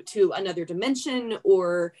to another dimension,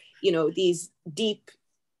 or these deep,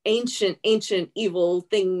 ancient evil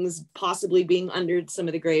things possibly being under some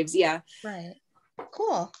of the graves. Yeah. Right.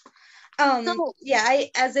 Cool.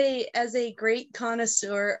 I as a great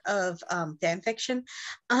connoisseur of fan fiction,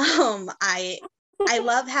 I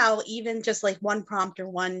love how even just like one prompt or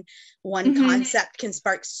one concept can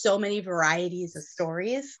spark so many varieties of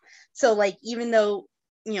stories. So like even though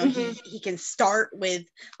he can start with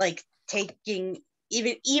like taking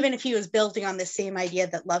even if he was building on the same idea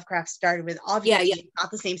that Lovecraft started with, obviously it's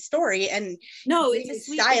not the same story, and his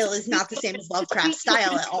style is not the same as Lovecraft's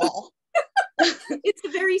style at all. It's a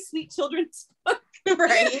very sweet children's book,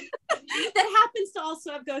 right? That happens to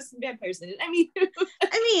also have ghosts and vampires in it. I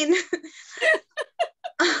mean,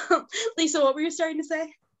 Lisa, what were you starting to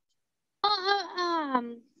say?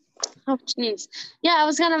 Oh geez, yeah,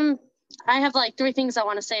 I have like 3 things I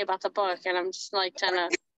want to say about the book, and I'm just like trying to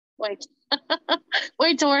wait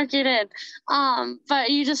to work it in. But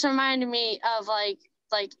you just reminded me of like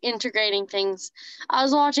integrating things. I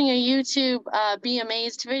was watching a YouTube Be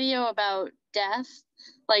Amazed video about death,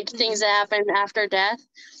 like things that happen after death,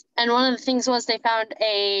 and one of the things was they found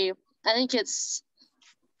I think it's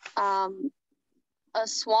a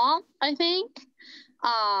swamp, I think,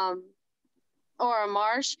 or a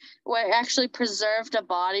marsh where it actually preserved a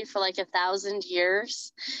body for like 1,000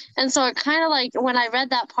 years. And so it kind of like, when I read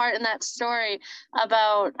that part in that story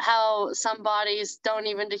about how some bodies don't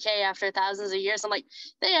even decay after thousands of years, I'm like,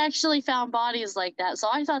 they actually found bodies like that. So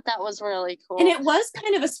I thought that was really cool. And it was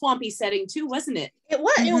kind of a swampy setting too, wasn't it? It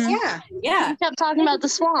was. Yeah. Yeah. We kept talking about the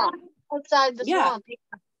swamp. Outside the swamp.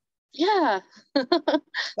 Yeah. So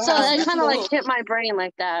it kind of like hit my brain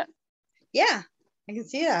like that. Yeah, I can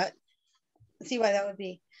see that. See why that would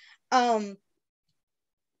be.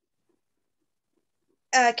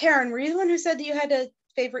 Karen, were you the one who said that you had a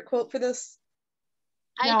favorite quote for this?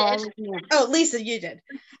 I did. Oh, Lisa, you did.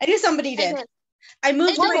 I knew somebody did. I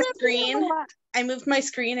moved my screen. I moved my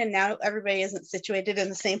screen, and now everybody isn't situated in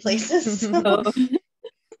the same places. So.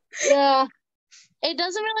 Yeah. It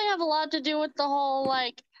doesn't really have a lot to do with the whole,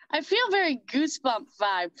 like, I feel very goosebump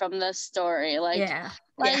vibe from this story. Like,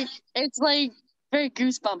 it's like very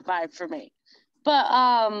goosebump vibe for me. But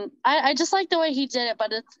I just like the way he did it.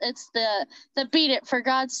 But it's the beat it, for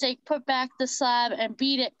God's sake, put back the slab and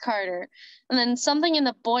beat it, Carter. And then something in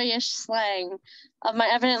the boyish slang of my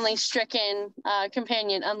evidently stricken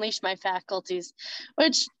companion, unleash my faculties,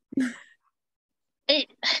 which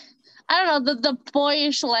I don't know, the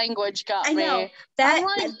boyish language got me. I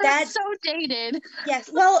know that's so dated. Yes,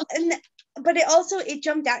 well, but it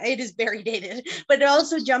jumped out. It is very dated, but it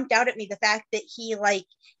also jumped out at me the fact that he, like,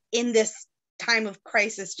 in this time of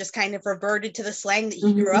crisis, just kind of reverted to the slang that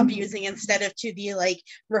he grew up using instead of to the, like,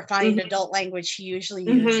 refined adult language he usually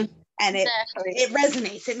used. And it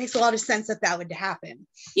resonates. It makes a lot of sense that would happen.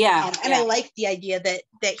 Yeah. And I like the idea that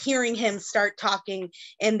hearing him start talking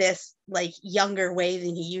in this, like, younger way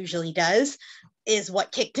than he usually does is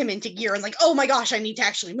what kicked him into gear and, like, oh my gosh, I need to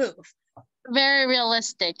actually move. Very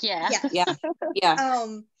realistic. Yeah.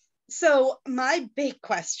 So my big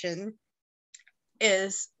question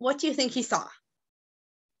is, what do you think he saw?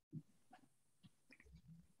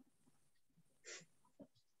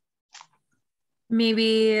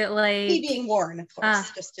 Maybe like he being Warren, of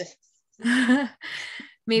course. Just to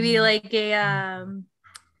maybe like a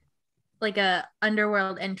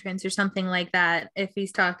underworld entrance or something like that. If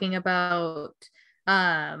he's talking about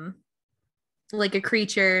like a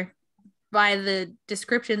creature, by the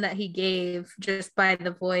description that he gave, just by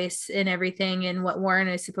the voice and everything and what Warren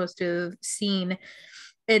is supposed to have seen,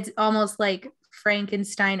 it's almost like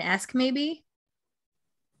Frankenstein-esque, maybe.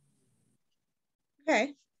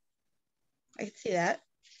 Okay. I can see that.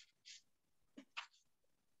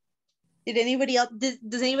 Did anybody else,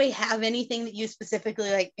 does anybody have anything that you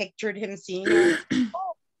specifically, like, pictured him seeing?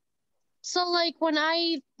 So, like, when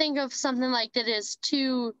I think of something like that is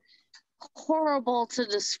too horrible to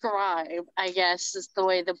describe, I guess is the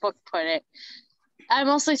way the book put it, I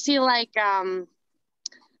mostly see like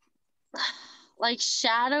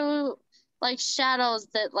shadows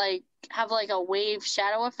that, like, have like a wave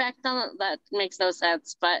shadow effect on it. That makes no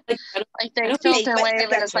sense, but like they tilt and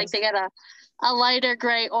wave, and it's like they get a lighter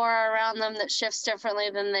gray aura around them that shifts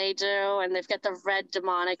differently than they do, and they've got the red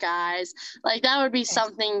demonic eyes. Like, that would be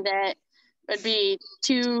something that would be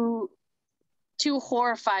too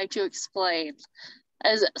horrified to explain.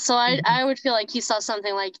 So I would feel like he saw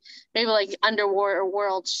something like maybe like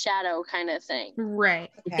underworld shadow kind of thing. Right.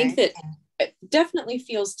 Okay. I think that it definitely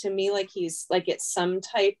feels to me like he's like it's some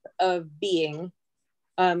type of being,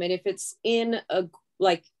 and if it's at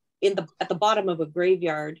the bottom of a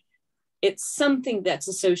graveyard, it's something that's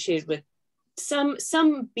associated with some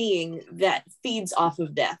being that feeds off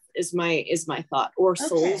of death is my thought, or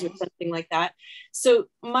souls, or something like that. So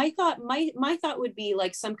my thought would be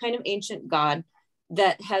like some kind of ancient god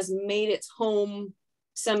that has made its home,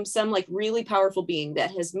 some like really powerful being that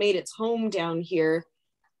has made its home down here.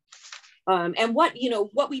 And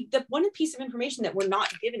the one piece of information that we're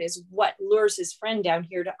not given is what lures his friend down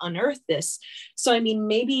here to unearth this. So, I mean,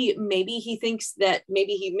 maybe he thinks that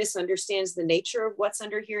maybe he misunderstands the nature of what's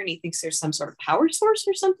under here, and he thinks there's some sort of power source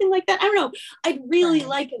or something like that. I don't know. I'd really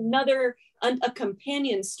like a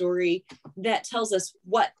companion story that tells us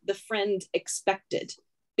what the friend expected,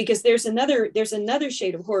 because there's another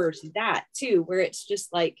shade of horror to that too, where it's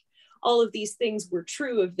just like all of these things were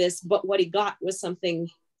true of this, but what he got was something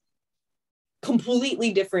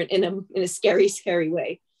completely different in a scary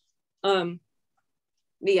way.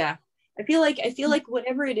 Yeah, I feel like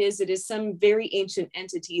whatever it is some very ancient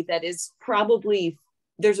entity that is probably,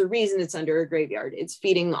 there's a reason it's under a graveyard. It's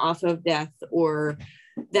feeding off of death, or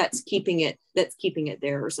that's keeping it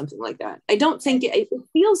there, or something like that. I don't think it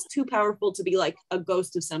feels too powerful to be like a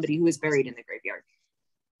ghost of somebody who is buried in the graveyard.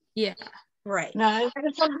 Yeah. Right. No,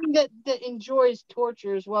 it's something that enjoys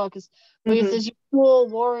torture as well, because it says, "You fool,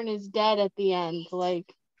 Warren is dead" at the end.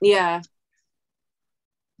 Like, yeah.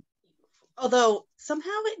 Although somehow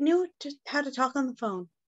it knew how to talk on the phone.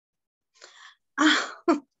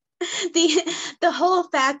 The whole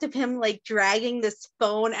fact of him like dragging this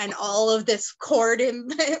phone and all of this cord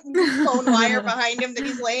and phone wire behind him that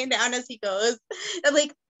he's laying down as he goes, and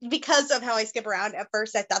like, because of how I skip around, at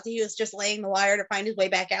first I thought that he was just laying the wire to find his way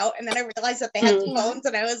back out, and then I realized that they had two phones,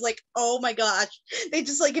 and I was like, oh my gosh, they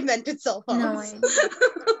just like invented cell phones.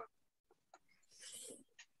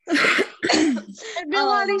 No, it'd be a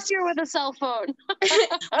lot easier with a cell phone.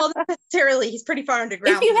 Well, not necessarily. He's pretty far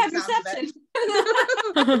underground. If you have reception.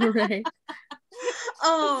 Right.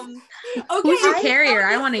 Okay, who's your carrier?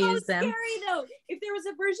 I want to use them. Scary though. If there was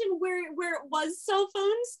a version where it was cell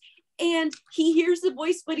phones and he hears the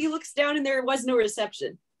voice, but he looks down and there was no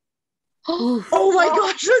reception. Oh my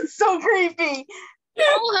gosh, that's so creepy.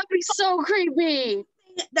 Oh, that'd be so creepy.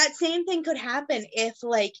 That same thing could happen if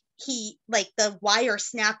like the wire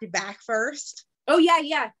snapped back first. Oh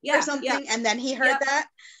yeah or something, and then he heard that.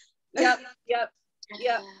 Yep.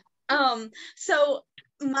 So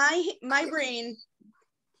my brain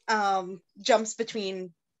jumps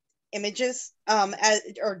between images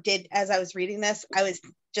as I was reading this. I was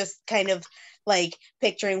just kind of like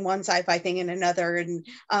picturing one sci-fi thing and another, and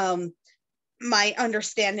my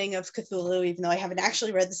understanding of Cthulhu, even though I haven't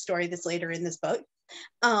actually read the story that's later in this book,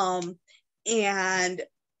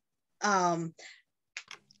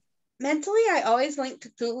 mentally I always link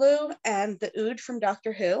Cthulhu and the Ood from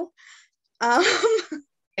Doctor Who.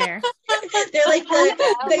 They're like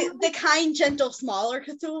the kind, gentle, smaller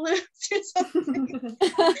Cthulhu or something.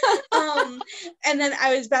 And then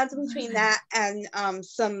I was bouncing between that and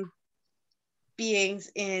some beings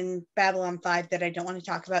in Babylon 5 that I don't want to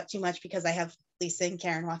talk about too much because I have Lisa and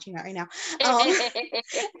Karen watching that right now.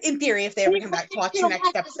 In theory, if they ever come back to watch the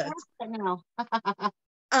next episode.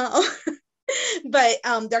 But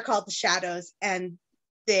they're called the Shadows, and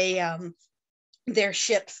they their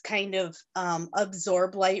ships kind of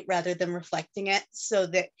absorb light rather than reflecting it, so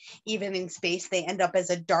that even in space they end up as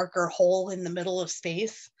a darker hole in the middle of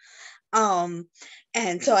space. And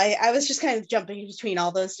so I was just kind of jumping between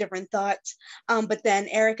all those different thoughts. But then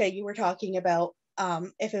Erika, you were talking about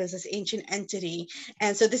if it was this ancient entity.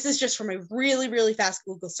 And so this is just from a really, really fast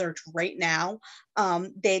Google search right now.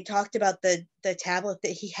 They talked about the tablet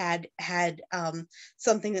that he had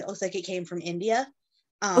something that looks like it came from India.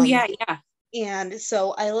 Yeah. And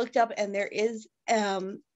so I looked up, and there is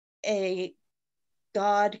a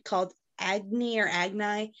god called Agni or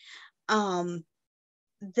Agni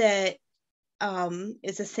that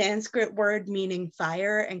is a Sanskrit word meaning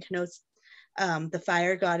fire and connotes the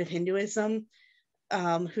fire god of Hinduism,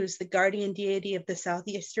 who's the guardian deity of the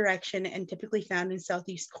southeast direction and typically found in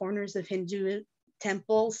southeast corners of Hindu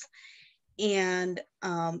temples, and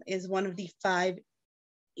is one of the 5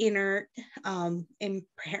 inert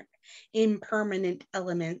impermanent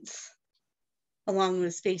elements, along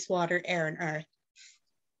with space, water, air, and earth.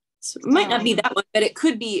 So it might not be that one, but it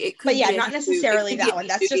could be. But yeah, not necessarily that one.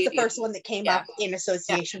 That's just the first one that came up in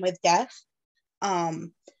association with death.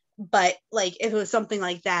 But like if it was something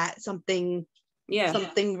like that, something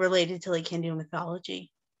related to like Hindu mythology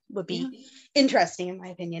would be interesting in my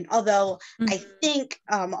opinion. Although I think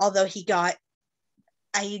although he got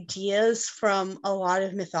ideas from a lot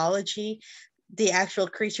of mythology, the actual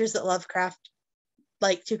creatures that Lovecraft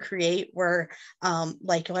like to create were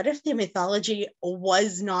like, what if the mythology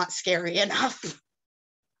was not scary enough?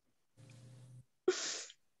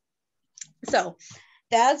 So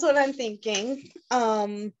that's what I'm thinking.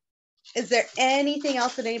 Is there anything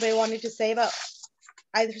else that anybody wanted to say about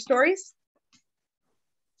either stories?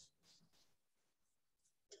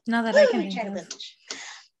 Not that I can think of.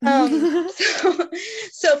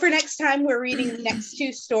 So for next time, we're reading the next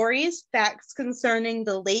 2 stories, facts concerning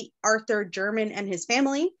the late Arthur Jermyn and his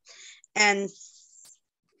family, and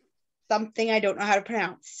something I don't know how to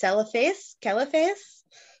pronounce. Celephais? Celephai,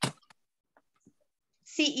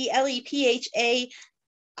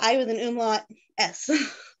 I with an umlaut S.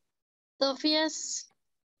 Sophius?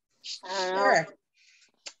 Sure.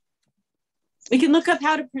 We can look up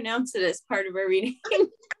how to pronounce it as part of our reading.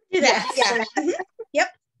 Do that. Yeah. Yep.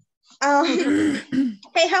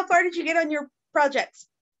 Hey, how far did you get on your projects?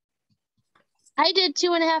 I did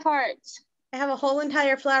 2.5 hearts. I have a whole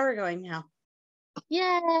entire flower going now. Yay!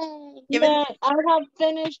 I have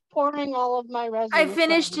finished pouring all of my resin. I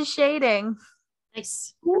finished the shading.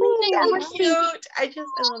 Nice. Ooh, so cute. I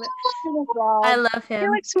love it. I love him. He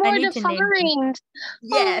looks more I need to name him. defined.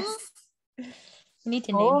 Yes. I need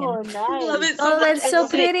to name him. Nice. Love it so Oh, that's much. so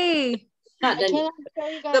pretty. Not done.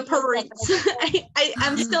 The parents.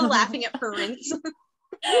 I'm still laughing at parents.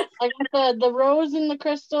 I got the rose and the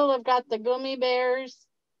crystal. I've got the gummy bears.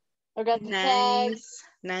 I got the tags.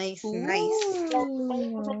 Nice. Managed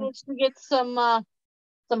to get some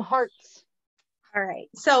hearts. All right.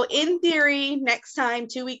 So in theory, next time,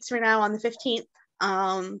 2 weeks from now on the 15th,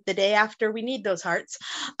 the day after we need those hearts,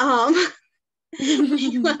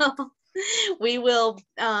 we will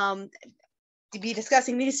be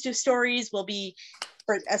discussing these 2 stories. We'll be,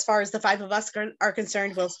 as far as the 5 of us are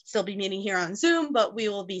concerned, we'll still be meeting here on Zoom, but we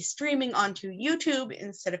will be streaming onto YouTube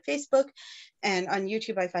instead of Facebook. And on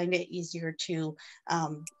YouTube, I find it easier to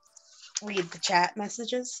read the chat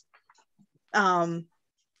messages.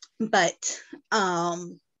 But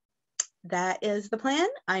that is the plan.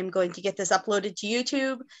 I'm going to get this uploaded to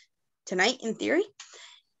YouTube tonight in theory.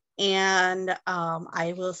 And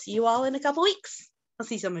I will see you all in a couple weeks. I'll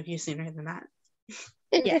see some of you sooner than that.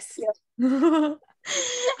 Yes.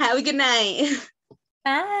 Have a good night.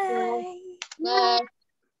 Bye. Bye.